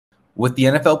With the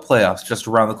NFL playoffs just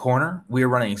around the corner, we are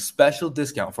running a special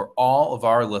discount for all of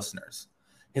our listeners.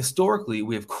 Historically,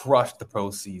 we have crushed the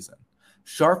postseason.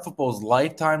 Sharp Football's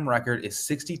lifetime record is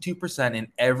 62% in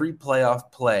every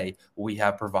playoff play we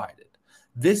have provided.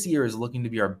 This year is looking to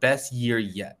be our best year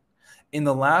yet. In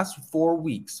the last 4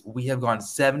 weeks, we have gone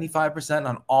 75%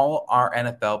 on all our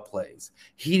NFL plays,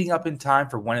 heating up in time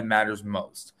for when it matters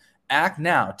most. Act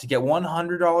now to get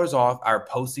 $100 off our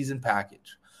postseason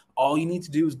package. All you need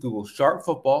to do is Google Sharp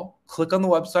Football, click on the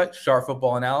website Sharp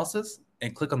Football Analysis,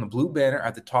 and click on the blue banner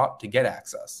at the top to get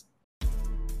access.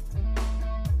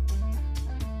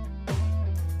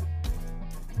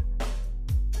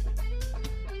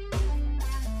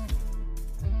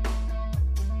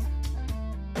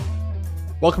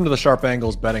 Welcome to the Sharp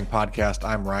Angles Betting Podcast.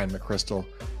 I'm Ryan McChrystal.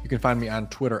 You can find me on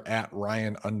Twitter at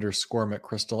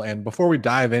Ryan_McChrystal. And before we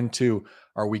dive into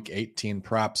our Week 18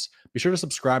 props, be sure to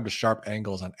subscribe to Sharp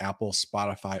Angles on Apple,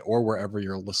 Spotify, or wherever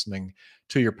you're listening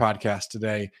to your podcast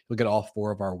today. You'll get all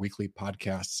 4 of our weekly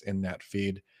podcasts in that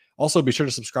feed. Also, be sure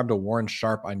to subscribe to Warren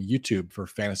Sharp on YouTube for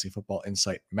fantasy football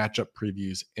insight, matchup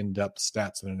previews, in-depth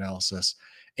stats and analysis,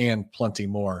 and plenty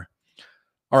more.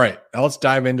 All right, now let's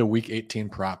dive into Week 18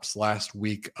 props, last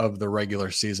week of the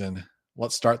regular season.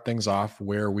 Let's start things off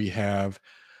where we have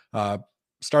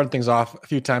started things off a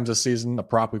few times this season, a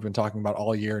prop we've been talking about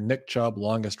all year. Nick Chubb,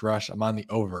 longest rush. I'm on the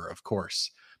over, of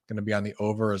course. I'm going to be on the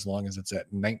over as long as it's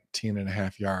at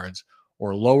 19.5 yards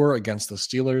or lower against the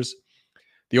Steelers.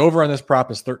 The over on this prop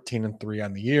is 13-3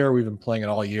 on the year. We've been playing it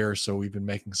all year, so we've been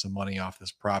making some money off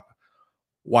this prop.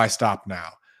 Why stop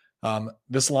now?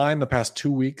 This line the past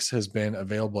 2 weeks has been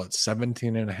available at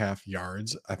 17.5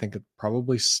 yards. I think it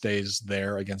probably stays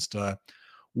there against a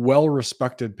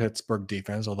well-respected Pittsburgh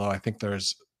defense, although I think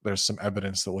there's some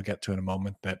evidence that we'll get to in a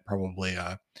moment that probably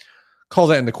calls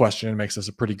that into question and makes this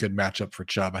a pretty good matchup for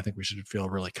Chubb. I think we should feel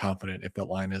really confident if that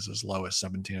line is as low as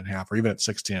 17.5 or even at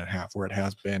 16.5, where it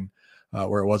has been,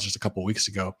 where it was just a couple of weeks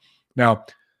ago. Now,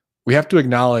 we have to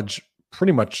acknowledge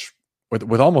pretty much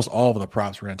with almost all of the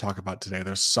props we're going to talk about today,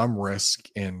 there's some risk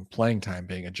in playing time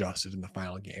being adjusted in the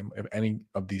final game. If any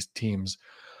of these teams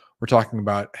we're talking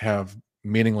about have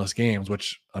meaningless games,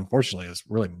 which unfortunately is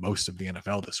really most of the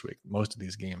NFL this week, most of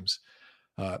these games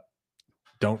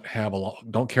don't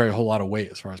carry a whole lot of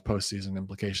weight as far as postseason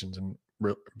implications, and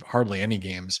hardly any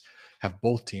games have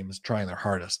both teams trying their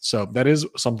hardest. So that is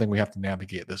something we have to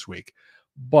navigate this week.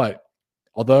 But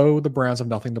although the Browns have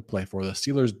nothing to play for, the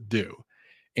Steelers do.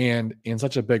 And in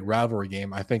such a big rivalry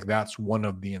game, I think that's one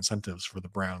of the incentives for the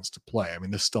Browns to play. I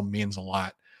mean, this still means a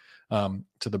lot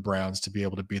to the Browns to be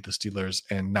able to beat the Steelers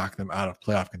and knock them out of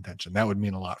playoff contention. That would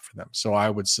mean a lot for them. So I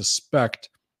would suspect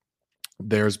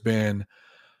there's been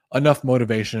enough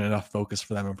motivation, enough focus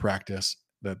for them in practice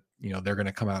that, they're going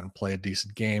to come out and play a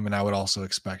decent game. And I would also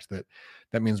expect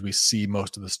that means we see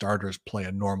most of the starters play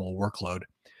a normal workload.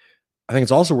 I think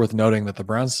it's also worth noting that the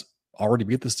Browns already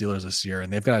beat the Steelers this year,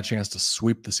 and they've got a chance to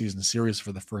sweep the season series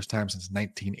for the first time since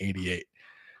 1988.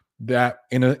 That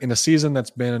in a season that's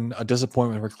been a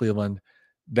disappointment for Cleveland,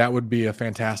 that would be a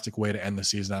fantastic way to end the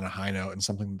season on a high note and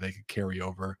something that they could carry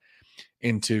over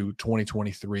into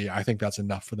 2023. I think that's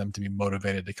enough for them to be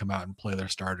motivated to come out and play their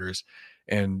starters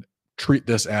and treat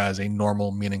this as a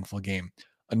normal, meaningful game.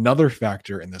 Another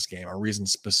factor in this game, a reason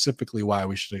specifically why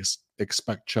we should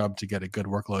expect Chubb to get a good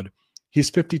workload, he's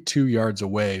 52 yards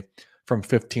away from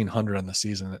 1,500 on the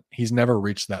season. He's never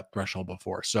reached that threshold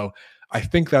before. So I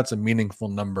think that's a meaningful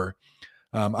number.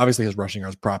 Obviously, his rushing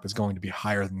yards prop is going to be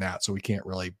higher than that, so we can't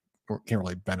really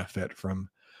benefit from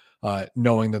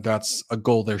knowing that that's a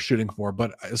goal they're shooting for.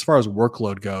 But as far as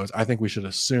workload goes, I think we should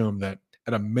assume that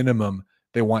at a minimum,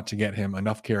 they want to get him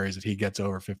enough carries that he gets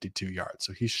over 52 yards.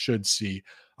 So he should see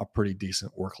a pretty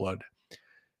decent workload.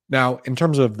 Now, in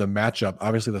terms of the matchup,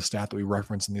 obviously the stat that we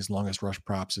reference in these longest rush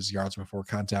props is yards before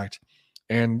contact.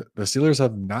 And the Steelers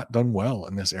have not done well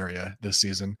in this area this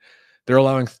season. They're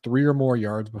allowing 3 or more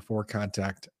yards before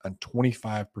contact on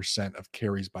 25% of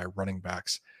carries by running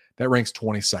backs. That ranks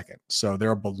 22nd. So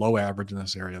they're below average in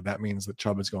this area. That means that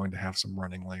Chubb is going to have some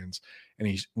running lanes.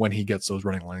 And when he gets those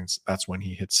running lanes, that's when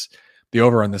he hits the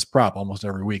over on this prop almost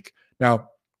every week. Now,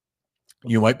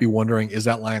 you might be wondering, is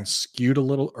that line skewed a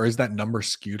little, or is that number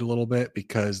skewed a little bit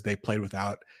because they played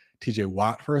without TJ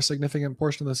Watt for a significant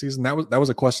portion of the season? That was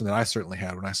a question that I certainly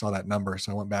had when I saw that number.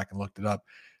 So I went back and looked it up.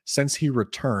 Since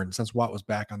Watt was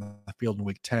back on the field in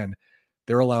week 10,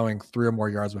 they're allowing 3 or more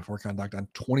yards before contact on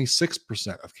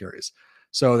 26% of carries.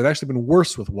 So they've actually been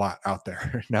worse with Watt out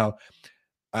there. Now,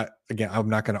 again, I'm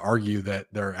not going to argue that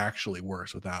they're actually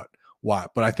worse without Watt,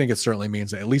 but I think it certainly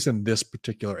means that at least in this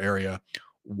particular area,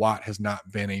 Watt has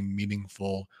not been a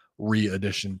meaningful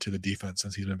re-addition to the defense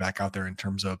since he's been back out there in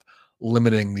terms of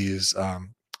limiting these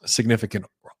significant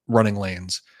running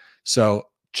lanes. So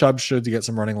Chubb should get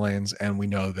some running lanes, and we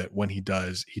know that when he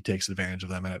does, he takes advantage of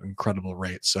them at an incredible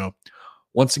rate. So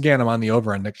once again, I'm on the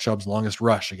over on Nick Chubb's longest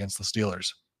rush against the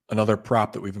Steelers. Another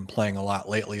prop that we've been playing a lot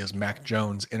lately is Mac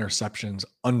Jones interceptions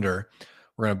under.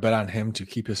 We're going to bet on him to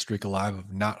keep his streak alive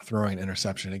of not throwing an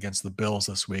interception against the Bills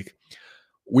this week.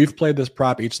 We've played this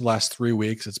prop each of the last 3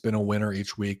 weeks. It's been a winner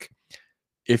each week.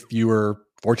 If you were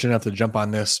fortunate enough to jump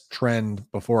on this trend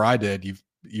before I did, you've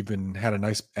even had a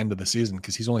nice end of the season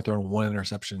because he's only thrown 1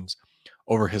 interceptions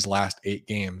over his last 8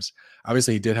 games.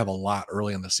 Obviously, he did have a lot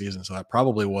early in the season, so that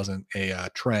probably wasn't a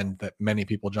trend that many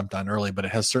people jumped on early, but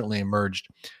it has certainly emerged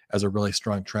as a really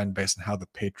strong trend based on how the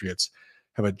Patriots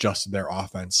have adjusted their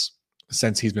offense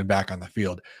since he's been back on the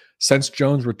field. Since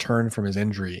Jones returned from his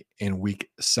injury in week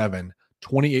 7,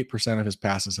 28% of his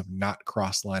passes have not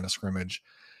crossed the line of scrimmage.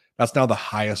 That's now the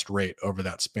highest rate over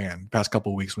that span. The past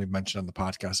couple of weeks, we've mentioned on the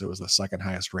podcast, it was the second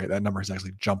highest rate. That number has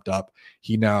actually jumped up.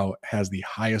 He now has the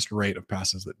highest rate of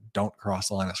passes that don't cross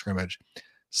the line of scrimmage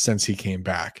since he came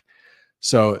back.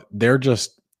 So they're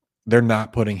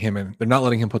not putting him in. They're not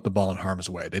letting him put the ball in harm's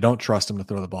way. They don't trust him to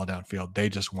throw the ball downfield. They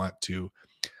just want to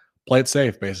play it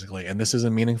safe, basically. And this is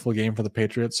a meaningful game for the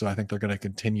Patriots, so I think they're going to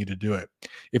continue to do it.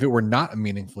 If it were not a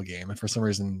meaningful game, and for some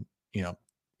reason,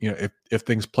 if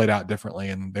things played out differently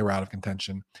and they were out of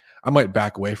contention, I might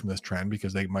back away from this trend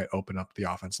because they might open up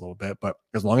the offense a little bit. But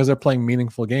as long as they're playing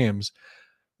meaningful games,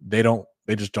 they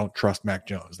just don't trust Mac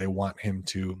Jones. They just want him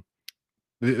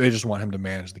to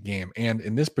manage the game. And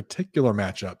in this particular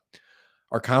matchup,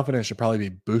 our confidence should probably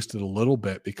be boosted a little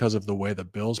bit because of the way the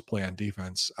Bills play on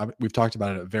defense. We've talked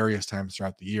about it at various times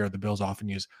throughout the year. The Bills often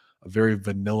use a very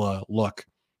vanilla look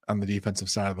on the defensive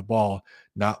side of the ball,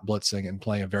 not blitzing and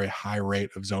playing a very high rate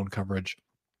of zone coverage,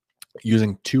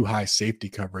 using too high safety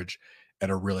coverage at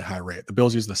a really high rate. The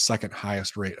Bills use the second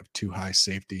highest rate of too high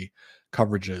safety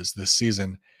coverages this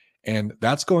season, and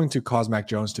that's going to cause Mac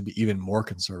Jones to be even more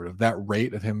conservative. That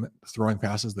rate of him throwing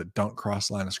passes that don't cross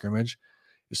the line of scrimmage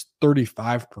is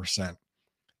 35%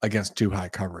 against too high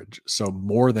coverage. So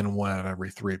more than 1 out of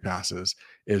every 3 passes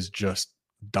is just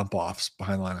dump offs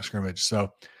behind the line of scrimmage.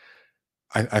 So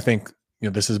I think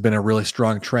this has been a really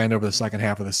strong trend over the second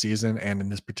half of the season. And in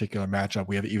this particular matchup,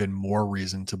 we have even more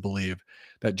reason to believe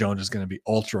that Jones is going to be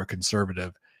ultra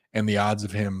conservative. And the odds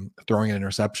of him throwing an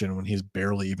interception when he's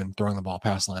barely even throwing the ball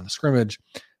past the line of scrimmage,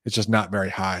 it's just not very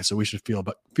high. So we should feel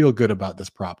good about this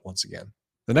prop once again.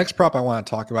 The next prop I want to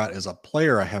talk about is a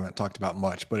player I haven't talked about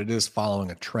much, but it is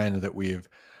following a trend that we've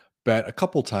bet a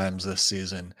couple times this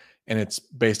season, and it's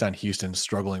based on Houston's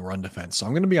struggling run defense. So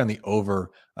I'm going to be on the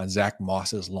over on Zach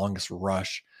Moss's longest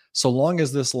rush. So long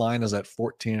as this line is at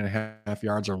 14.5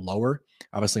 yards or lower,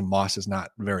 obviously Moss is not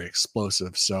very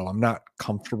explosive. So I'm not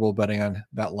comfortable betting on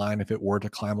that line if it were to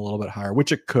climb a little bit higher,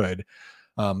 which it could.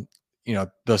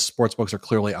 The sports books are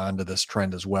clearly onto this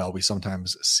trend as well. We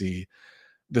sometimes see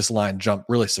this line jump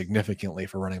really significantly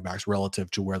for running backs relative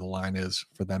to where the line is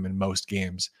for them in most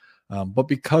games. But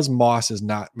because Moss is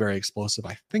not very explosive,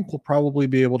 I think we'll probably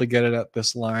be able to get it at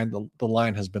this line. The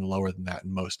line has been lower than that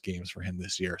in most games for him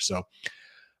this year. So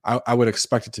I would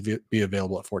expect it to be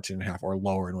available at 14.5 or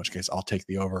lower, in which case I'll take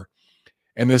the over.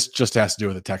 And this just has to do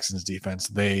with the Texans defense.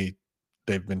 They've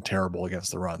been terrible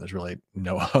against the run. There's really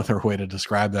no other way to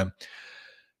describe them.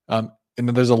 And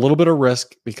then there's a little bit of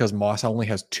risk because Moss only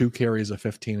has 2 carries of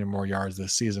 15 or more yards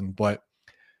this season, but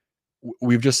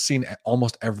we've just seen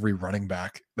almost every running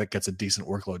back that gets a decent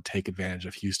workload take advantage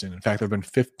of Houston. In fact, there have been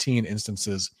 15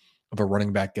 instances of a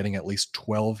running back getting at least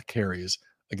 12 carries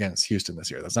against Houston this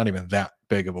year. That's not even that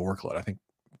big of a workload. I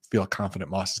feel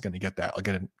confident Moss is going to get that. I'll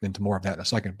get into more of that in a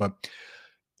second. But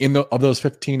of those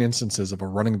 15 instances of a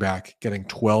running back getting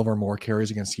 12 or more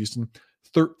carries against Houston,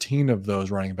 13 of those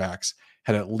running backs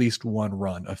had at least 1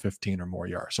 run of 15 or more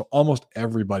yards. So almost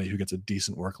everybody who gets a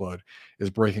decent workload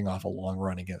is breaking off a long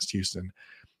run against Houston.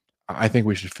 I think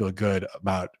we should feel good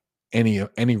about any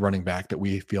running back that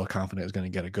we feel confident is going to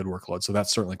get a good workload. So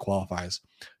that certainly qualifies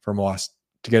for Moss.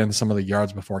 To get into some of the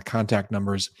yards before contact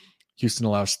numbers, Houston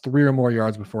allows 3 or more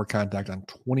yards before contact on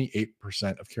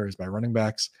 28% of carries by running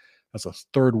backs. That's the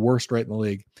 3rd worst rate in the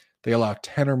league. They allow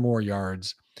 10 or more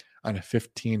yards on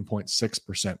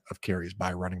 15.6% of carries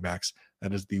by running backs.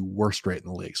 That is the worst rate in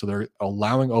the league. So they're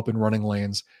allowing open running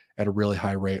lanes at a really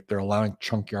high rate. They're allowing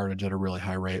chunk yardage at a really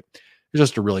high rate. It's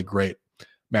just a really great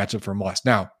matchup for Moss.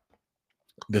 Now,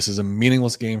 this is a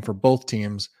meaningless game for both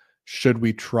teams. Should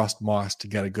we trust Moss to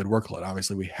get a good workload?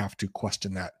 Obviously, we have to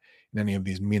question that in any of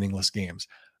these meaningless games.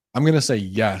 I'm going to say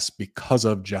yes because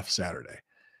of Jeff Saturday.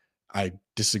 I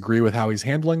disagree with how he's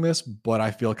handling this, but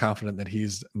I feel confident that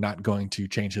he's not going to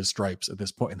change his stripes at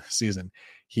this point in the season.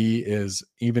 He is,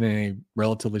 even in a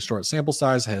relatively short sample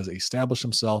size, has established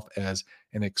himself as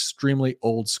an extremely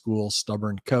old school,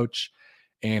 stubborn coach,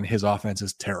 and his offense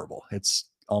is terrible. It's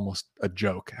almost a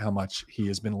joke how much he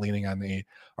has been leaning on the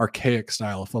archaic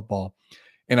style of football.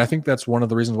 And I think that's one of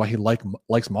the reasons why he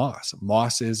likes Moss.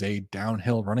 Moss is a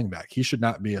downhill running back. He should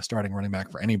not be a starting running back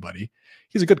for anybody.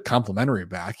 He's a good complementary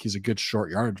back. He's a good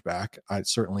short yardage back. I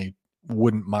certainly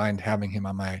wouldn't mind having him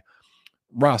on my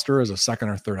roster as a second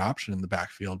or third option in the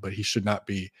backfield, but he should not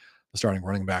be the starting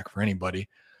running back for anybody.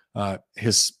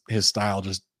 His style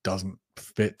just doesn't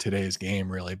fit today's game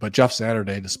really. But Jeff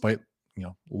Saturday, despite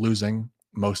losing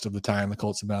most of the time the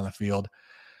Colts have been on the field,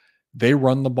 they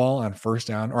run the ball on first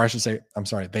down, or I should say,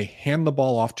 they hand the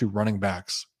ball off to running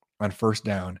backs on first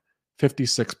down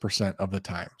 56% of the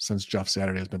time since Jeff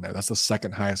Saturday has been there. That's the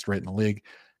second highest rate in the league.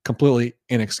 Completely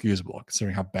inexcusable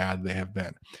considering how bad they have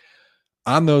been.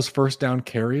 On those first down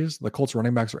carries, the Colts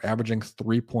running backs are averaging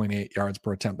 3.8 yards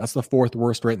per attempt. That's the fourth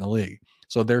worst rate in the league.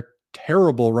 So they're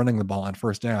terrible running the ball on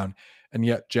first down. And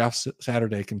yet Jeff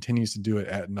Saturday continues to do it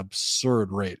at an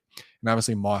absurd rate. And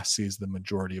obviously Moss sees the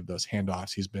majority of those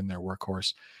handoffs. He's been their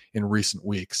workhorse in recent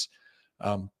weeks.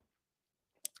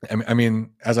 I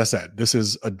mean, as I said, this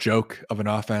is a joke of an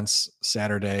offense.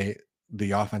 Saturday,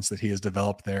 the offense that he has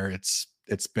developed there,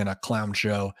 it's been a clown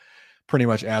show pretty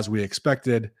much as we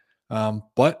expected.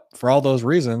 But for all those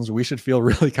reasons, we should feel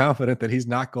really confident that he's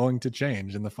not going to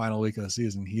change in the final week of the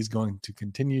season. He's going to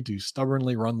continue to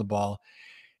stubbornly run the ball,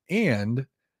 and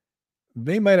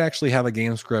they might actually have a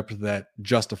game script that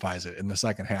justifies it in the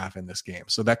second half in this game.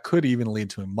 So that could even lead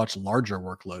to a much larger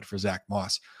workload for Zach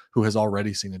Moss, who has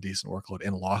already seen a decent workload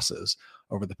in losses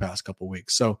over the past couple of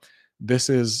weeks. So this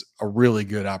is a really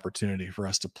good opportunity for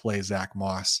us to play Zach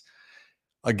Moss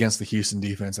against the Houston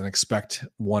defense and expect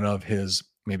one of his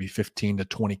maybe 15 to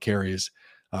 20 carries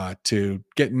to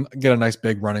get a nice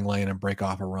big running lane and break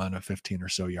off a run of 15 or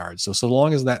so yards. So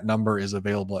long as that number is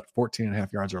available at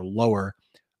 14.5 yards or lower,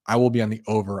 I will be on the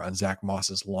over on Zach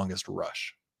Moss's longest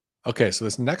rush. Okay, so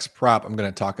this next prop I'm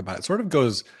going to talk about, it sort of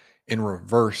goes in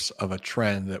reverse of a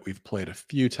trend that we've played a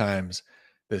few times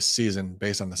this season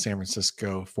based on the San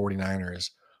Francisco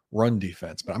 49ers run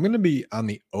defense. But I'm going to be on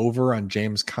the over on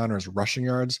James Conner's rushing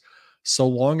yards so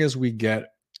long as we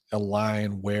get a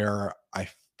line where I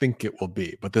think it will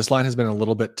be. But this line has been a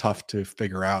little bit tough to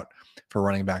figure out for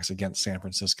running backs against San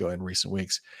Francisco in recent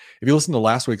weeks. If you listen to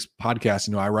last week's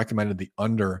podcast, I recommended the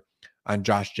under on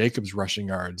Josh Jacobs rushing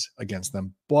yards against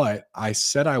them, but I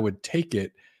said I would take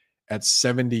it at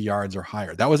 70 yards or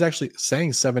higher. That was actually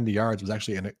saying 70 yards was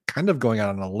actually kind of going out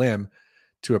on a limb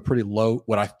to a pretty low,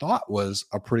 what I thought was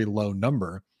a pretty low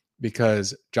number,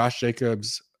 because Josh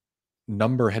Jacobs'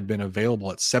 number had been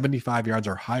available at 75 yards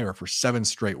or higher for 7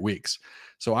 straight weeks.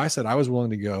 So I said I was willing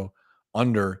to go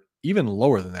under, even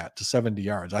lower than that, to 70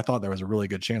 yards. I thought there was a really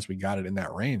good chance we got it in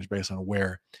that range based on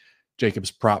where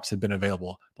Jacobs' props had been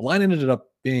available. The line ended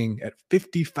up being at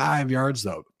 55 yards,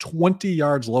 though, 20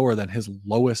 yards lower than his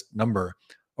lowest number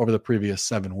over the previous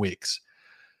 7 weeks.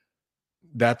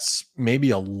 That's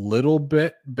maybe a little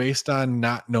bit based on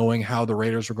not knowing how the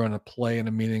Raiders were going to play in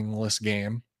a meaningless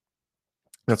game.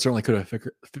 That certainly could have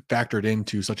factored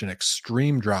into such an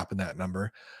extreme drop in that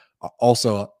number.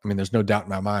 Also, there's no doubt in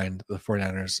my mind the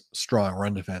 49ers' strong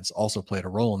run defense also played a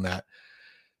role in that.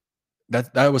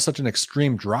 That was such an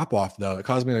extreme drop off, though. It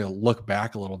caused me to look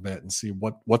back a little bit and see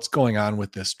what's going on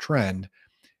with this trend.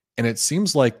 And it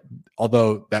seems like,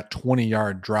 although that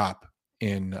 20-yard drop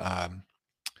in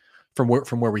from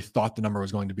where we thought the number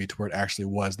was going to be to where it actually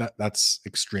was, that's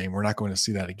extreme. We're not going to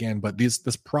see that again. But this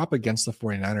prop against the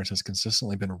 49ers has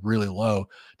consistently been really low,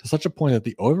 to such a point that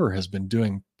the over has been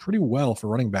doing pretty well for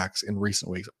running backs in recent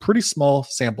weeks. Pretty small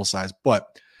sample size,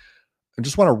 but I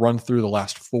just want to run through the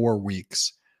last 4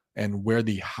 weeks and where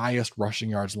the highest rushing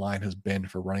yards line has been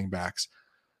for running backs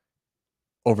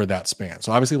over that span.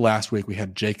 So obviously last week we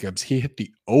had Jacobs. He hit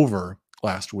the over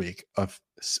last week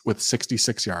with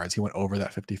 66 yards. He went over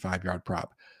that 55-yard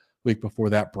prop. Week before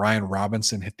that, Brian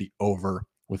Robinson hit the over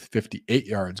with 58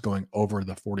 yards, going over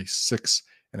the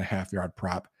 46.5-yard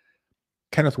prop.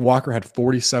 Kenneth Walker had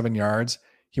 47 yards.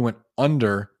 He went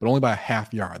under, but only by a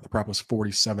half yard. The prop was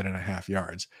 47.5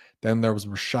 yards. Then there was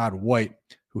Rachaad White,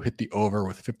 who hit the over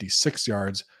with 56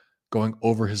 yards, going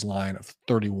over his line of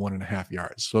 31.5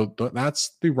 yards. So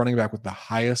that's the running back with the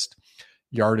highest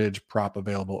yardage prop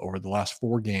available over the last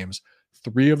 4 games.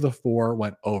 3 of the 4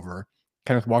 went over.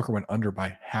 Kenneth Walker went under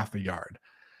by half a yard.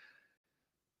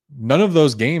 None of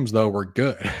those games, though, were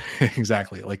good.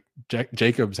 Exactly. Like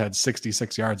Jacobs had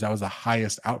 66 yards. That was the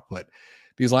highest output.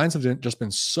 These lines have just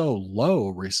been so low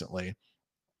recently.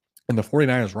 And the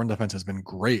 49ers run defense has been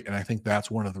great. And I think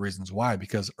that's one of the reasons why,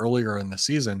 because earlier in the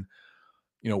season,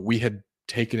 we had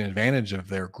taken advantage of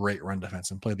their great run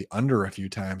defense and played the under a few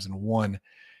times and won.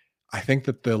 I think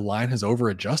that the line has over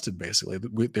adjusted basically.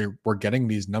 We're getting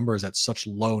these numbers at such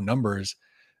low numbers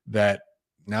that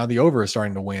now the over is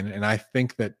starting to win. And I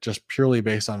think that just purely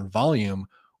based on volume,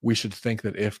 we should think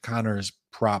that if Connor's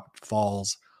prop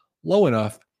falls low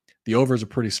enough, the over is a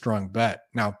pretty strong bet.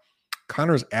 Now,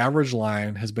 Connor's average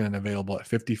line has been available at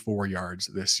 54 yards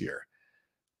this year.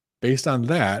 Based on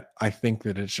that, I think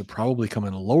that it should probably come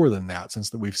in lower than that, since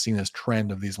that we've seen this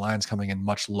trend of these lines coming in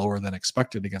much lower than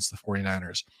expected against the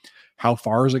 49ers. How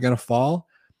far is it going to fall?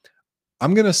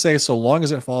 I'm going to say so long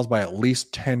as it falls by at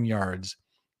least 10 yards,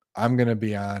 I'm going to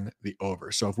be on the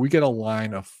over. So if we get a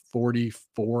line of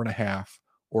 44.5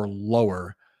 or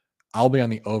lower, I'll be on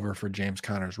the over for James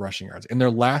Conner's rushing yards. In their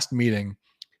last meeting,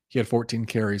 he had 14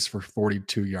 carries for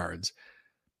 42 yards.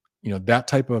 That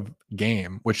type of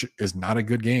game, which is not a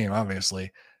good game,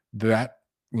 obviously, that,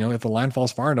 if the line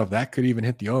falls far enough, that could even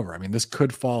hit the over. I mean, this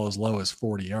could fall as low as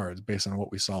 40 yards based on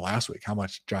what we saw last week, how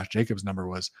much Josh Jacobs' number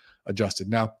was adjusted.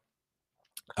 Now,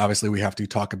 obviously, we have to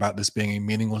talk about this being a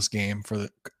meaningless game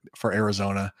for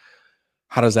Arizona.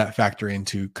 How does that factor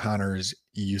into Conner's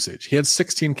usage? He had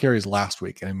 16 carries last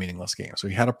week in a meaningless game, so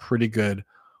he had a pretty good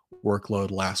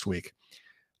workload last week.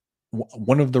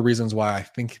 One of the reasons why I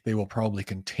think they will probably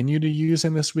continue to use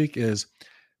him this week is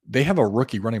they have a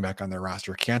rookie running back on their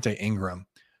roster, Keontae Ingram.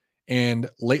 And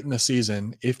late in the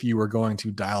season, if you were going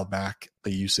to dial back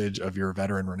the usage of your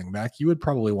veteran running back, you would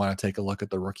probably want to take a look at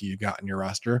the rookie you got in your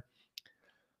roster.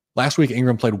 Last week,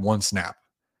 Ingram played one snap.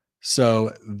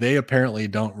 So they apparently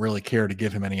don't really care to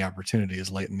give him any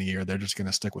opportunities late in the year. They're just going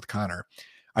to stick with Conner.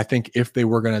 I think if they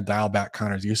were going to dial back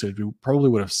Conner's usage, we probably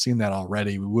would have seen that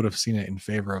already. We would have seen it in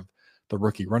favor of the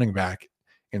rookie running back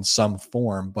in some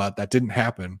form, but that didn't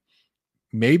happen.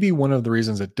 Maybe one of the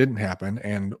reasons it didn't happen,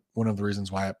 and one of the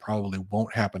reasons why it probably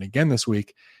won't happen again this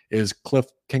week, is Cliff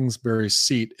Kingsbury's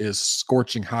seat is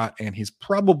scorching hot and he's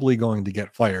probably going to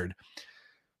get fired.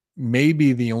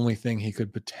 Maybe the only thing he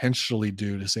could potentially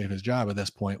do to save his job at this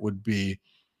point would be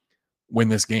win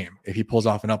this game. If he pulls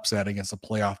off an upset against a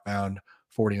playoff-bound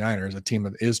 49ers, a team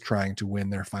that is trying to win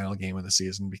their final game of the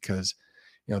season, because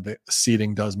the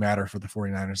seeding does matter for the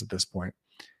 49ers at this point.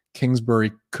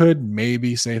 Kingsbury could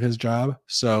maybe save his job.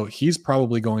 So he's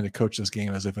probably going to coach this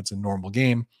game as if it's a normal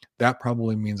game. That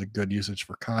probably means a good usage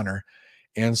for Conner.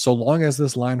 And so long as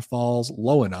this line falls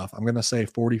low enough, I'm going to say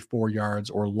 44 yards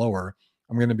or lower,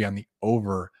 I'm going to be on the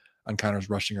over on Conner's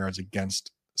rushing yards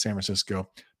against San Francisco,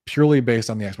 purely based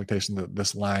on the expectation that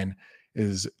this line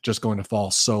is just going to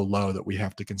fall so low that we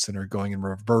have to consider going in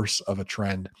reverse of a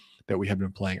trend that we had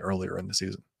been playing earlier in the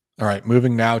season. All right,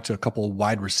 moving now to a couple of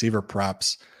wide receiver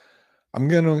props. I'm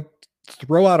going to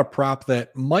throw out a prop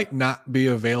that might not be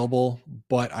available,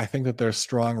 but I think that there's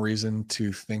strong reason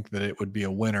to think that it would be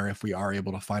a winner if we are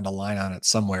able to find a line on it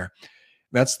somewhere.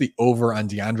 That's the over on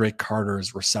DeAndre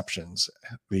Carter's receptions,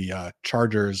 the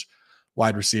Chargers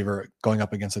wide receiver going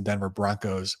up against the Denver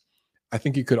Broncos. I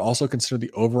think you could also consider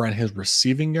the over on his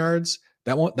receiving yards.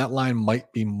 That line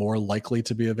might be more likely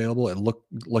to be available. And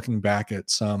looking back at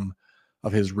some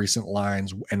of his recent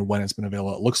lines and when it's been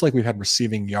available, it looks like we've had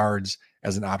receiving yards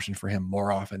as an option for him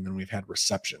more often than we've had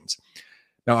receptions.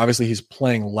 Now, obviously, he's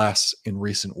playing less in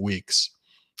recent weeks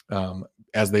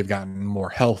as they've gotten more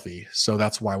healthy. So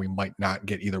that's why we might not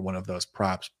get either one of those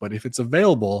props. But if it's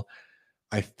available,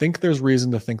 I think there's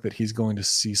reason to think that he's going to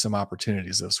see some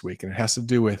opportunities this week. And it has to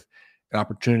do with an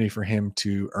opportunity for him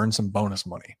to earn some bonus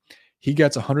money. He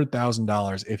gets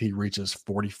 $100,000 if he reaches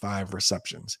 45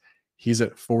 receptions. He's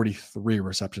at 43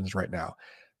 receptions right now.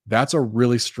 That's a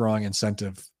really strong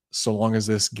incentive. So long as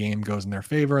this game goes in their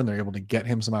favor and they're able to get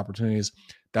him some opportunities,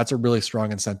 that's a really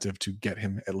strong incentive to get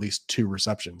him at least 2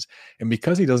 receptions. And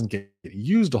because he doesn't get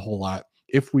used a whole lot,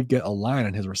 if we get a line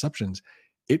on his receptions,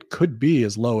 it could be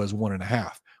as low as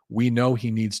 1.5. We know he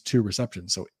needs 2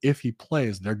 receptions. So if he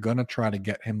plays, they're going to try to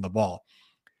get him the ball.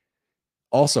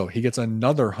 Also, he gets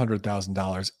another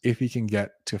 $100,000 if he can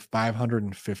get to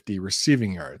 550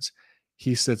 receiving yards.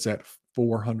 He sits at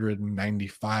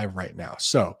 495 right now.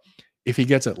 So if he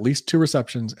gets at least 2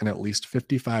 receptions and at least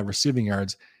 55 receiving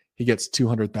yards, he gets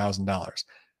 $200,000.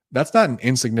 That's not an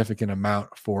insignificant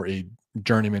amount for a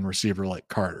journeyman receiver like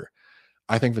Carter.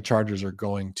 I think the Chargers are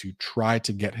going to try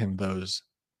to get him those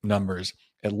numbers,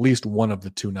 at least one of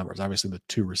the 2 numbers. Obviously, the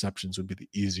 2 receptions would be the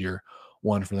easier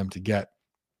one for them to get.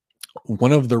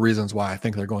 One of the reasons why I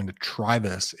think they're going to try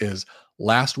this is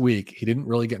last week, he didn't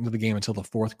really get into the game until the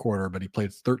fourth quarter, but he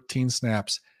played 13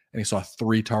 snaps and he saw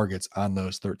 3 targets on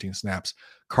those 13 snaps.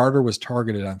 Carter was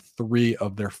targeted on 3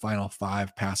 of their final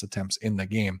 5 pass attempts in the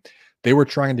game. They were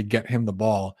trying to get him the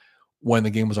ball when the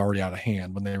game was already out of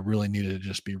hand, when they really needed to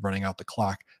just be running out the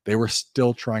clock. They were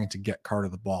still trying to get Carter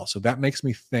the ball. So that makes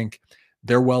me think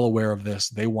they're well aware of this.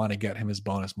 They want to get him his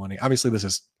bonus money. Obviously, this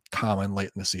is common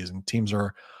late in the season. Teams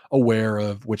are aware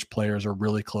of which players are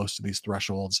really close to these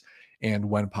thresholds, and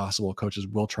when possible, coaches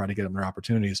will try to get them their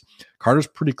opportunities. Carter's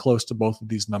pretty close to both of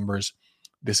these numbers.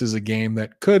 This is a game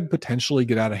that could potentially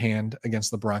get out of hand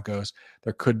against the Broncos.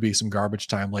 There could be some garbage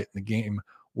time late in the game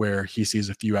where he sees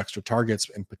a few extra targets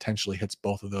and potentially hits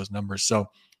both of those numbers. So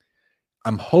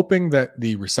I'm hoping that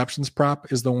the receptions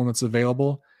prop is the one that's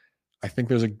available. I think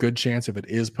there's a good chance if it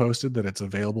is posted that it's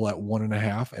available at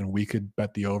 1.5, and we could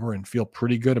bet the over and feel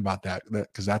pretty good about that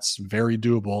because that's very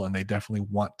doable, and they definitely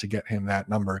want to get him that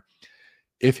number.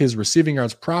 If his receiving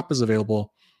yards prop is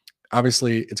available,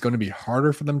 obviously it's going to be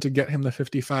harder for them to get him the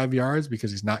 55 yards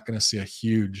because he's not going to see a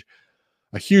huge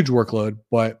workload,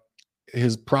 but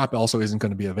his prop also isn't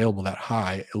going to be available that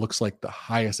high. It looks like the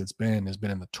highest it's been has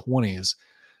been in the 20s.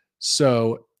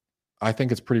 So I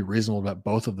think it's pretty reasonable that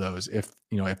both of those, if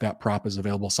that prop is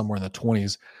available somewhere in the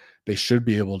 20s, they should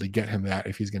be able to get him that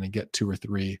if he's going to get 2 or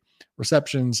 3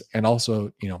 receptions. And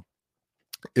also,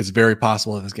 it's very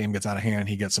possible if this game gets out of hand,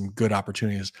 he gets some good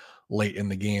opportunities late in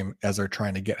the game as they're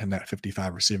trying to get him that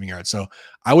 55 receiving yards. So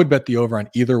I would bet the over on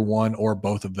either one or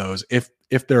both of those if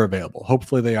they're available.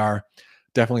 Hopefully they are.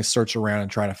 Definitely search around and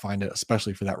try to find it,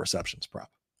 especially for that receptions prop.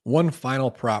 One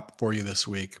final prop for you this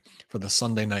week for the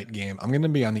Sunday night game. I'm going to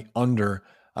be on the under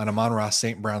on Amon-Ra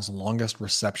St. Brown's longest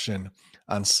reception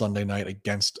on Sunday night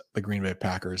against the Green Bay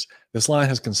Packers. This line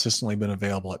has consistently been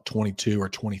available at 22 or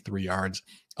 23 yards.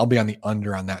 I'll be on the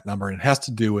under on that number. And it has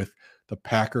to do with the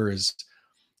Packers,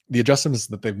 the adjustments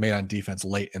that they've made on defense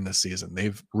late in the season.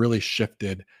 They've really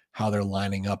shifted how they're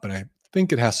lining up. And I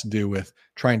think it has to do with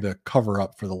trying to cover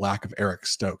up for the lack of Eric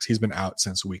Stokes. He's been out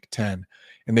since week 10,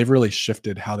 and they've really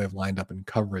shifted how they've lined up in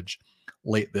coverage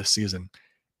late this season.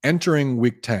 Entering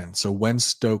week 10, so when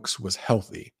Stokes was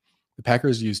healthy, the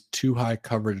Packers used too high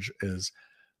coverage as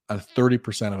on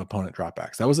 30% of opponent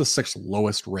dropbacks. That was the 6th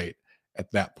lowest rate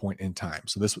at that point in time.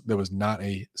 So there was not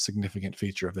a significant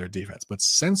feature of their defense. But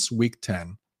since week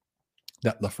 10,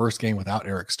 that the first game without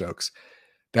Eric Stokes,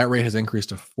 that rate has increased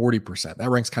to 40%. That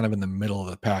ranks kind of in the middle of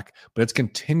the pack, but it's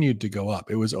continued to go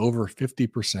up. It was over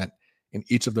 50% in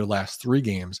each of their last 3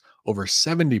 games, over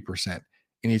 70%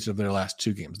 in each of their last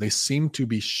 2 games. They seem to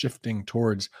be shifting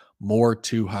towards more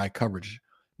too high coverage.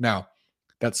 Now,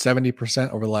 that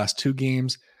 70% over the last 2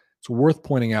 games, it's worth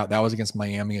pointing out that was against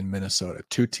Miami and Minnesota,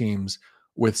 2 teams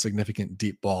with significant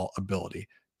deep ball ability.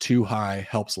 Too high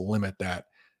helps limit that,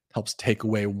 helps take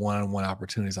away one-on-one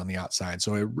opportunities on the outside.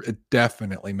 So it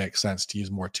definitely makes sense to use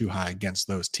more too high against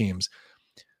those teams.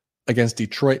 Against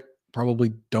Detroit,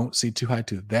 probably don't see too high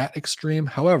to that extreme.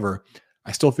 However,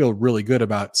 I still feel really good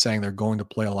about saying they're going to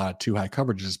play a lot of too high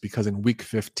coverages because in week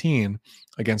 15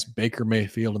 against Baker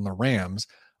Mayfield and the Rams,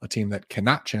 a team that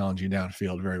cannot challenge you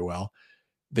downfield very well,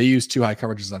 they use too high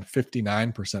coverages on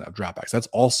 59% of dropbacks. That's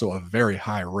also a very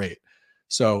high rate.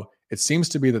 So it seems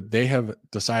to be that they have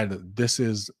decided that this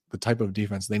is the type of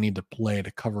defense they need to play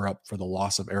to cover up for the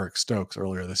loss of Eric Stokes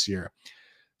earlier this year.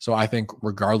 So I think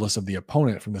regardless of the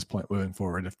opponent from this point moving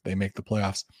forward, if they make the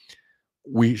playoffs,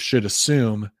 we should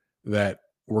assume that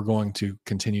we're going to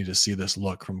continue to see this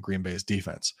look from Green Bay's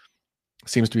defense.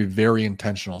 Seems to be very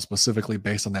intentional, specifically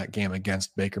based on that game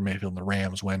against Baker Mayfield and the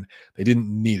Rams when they didn't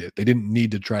need it. They didn't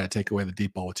need to try to take away the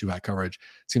deep ball with too high coverage.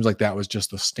 It seems like that was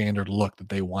just the standard look that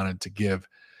they wanted to give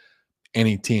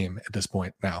any team at this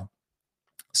point now.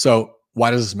 So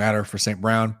why does this matter for St.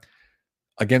 Brown?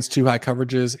 Against too high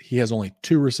coverages, he has only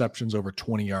 2 receptions over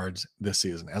 20 yards this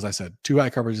season. As I said, too high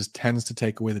coverages tends to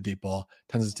take away the deep ball,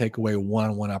 tends to take away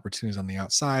one-on-one opportunities on the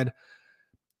outside.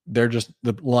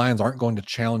 The Lions aren't going to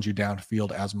challenge you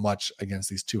downfield as much against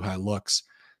these too high looks.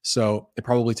 So it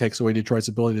probably takes away Detroit's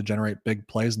ability to generate big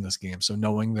plays in this game. So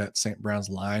knowing that St. Brown's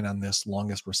line on this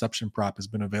longest reception prop has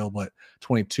been available at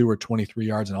 22 or 23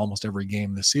 yards in almost every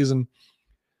game this season,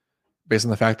 based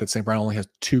on the fact that St. Brown only has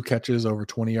 2 catches over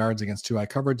 20 yards against too high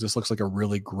coverage, this looks like a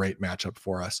really great matchup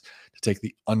for us to take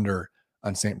the under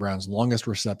on St. Brown's longest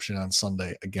reception on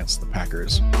Sunday against the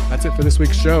Packers. That's it for this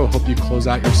week's show. Hope you close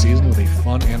out your season with a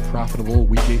fun and profitable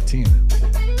Week 18.